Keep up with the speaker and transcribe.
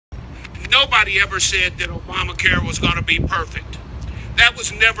Nobody ever said that Obamacare was going to be perfect. That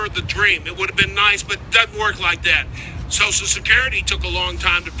was never the dream. It would have been nice, but it doesn't work like that. Social Security took a long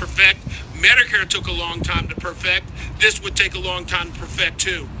time to perfect. Medicare took a long time to perfect. This would take a long time to perfect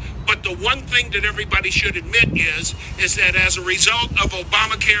too. But the one thing that everybody should admit is that as a result of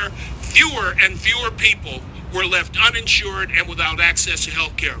Obamacare, fewer and fewer people were left uninsured and without access to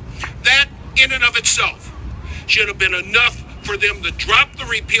health care. That, in and of itself, should have been enough for them to drop the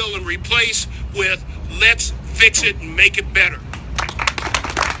repeal and replace with, let's fix it and make it better.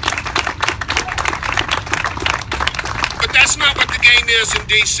 But that's not what the game is in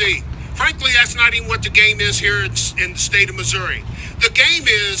D.C. Frankly, that's not even what the game is here in the state of Missouri. The game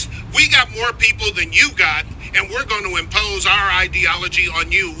is, we got more people than you got, and we're going to impose our ideology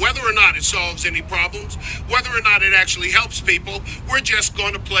on you. Whether or not it solves any problems, whether or not it actually helps people, we're just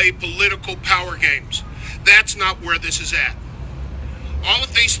going to play political power games. That's not where this is at. All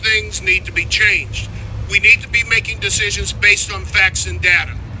of these things need to be changed. We need to be making decisions based on facts and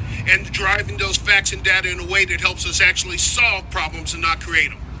data, and driving those facts and data in a way that helps us actually solve problems and not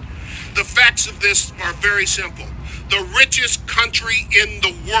create them. The facts of this are very simple. The richest country in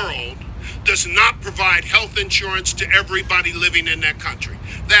the world does not provide health insurance to everybody living in that country.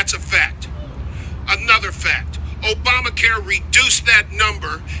 That's a fact. Another fact, Obamacare reduced that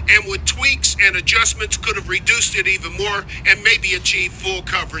number, and with tweaks and adjustments could have reduced it even more and maybe achieved full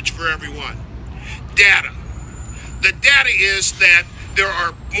coverage for everyone. Data. The data is that there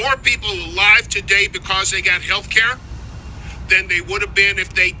are more people alive today because they got health care than they would have been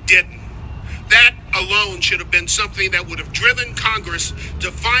if they didn't. That alone should have been something that would have driven Congress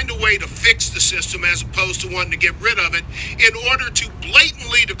to find a way to fix the system as opposed to wanting to get rid of it in order to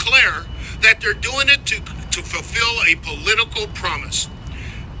blatantly declare that they're doing it to fulfill a political promise.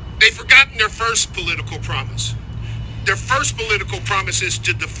 They've forgotten their first political promise. Their first political promise is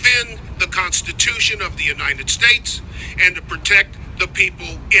to defend the Constitution of the United States and to protect the people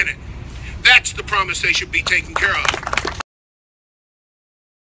in it. That's the promise they should be taking care of.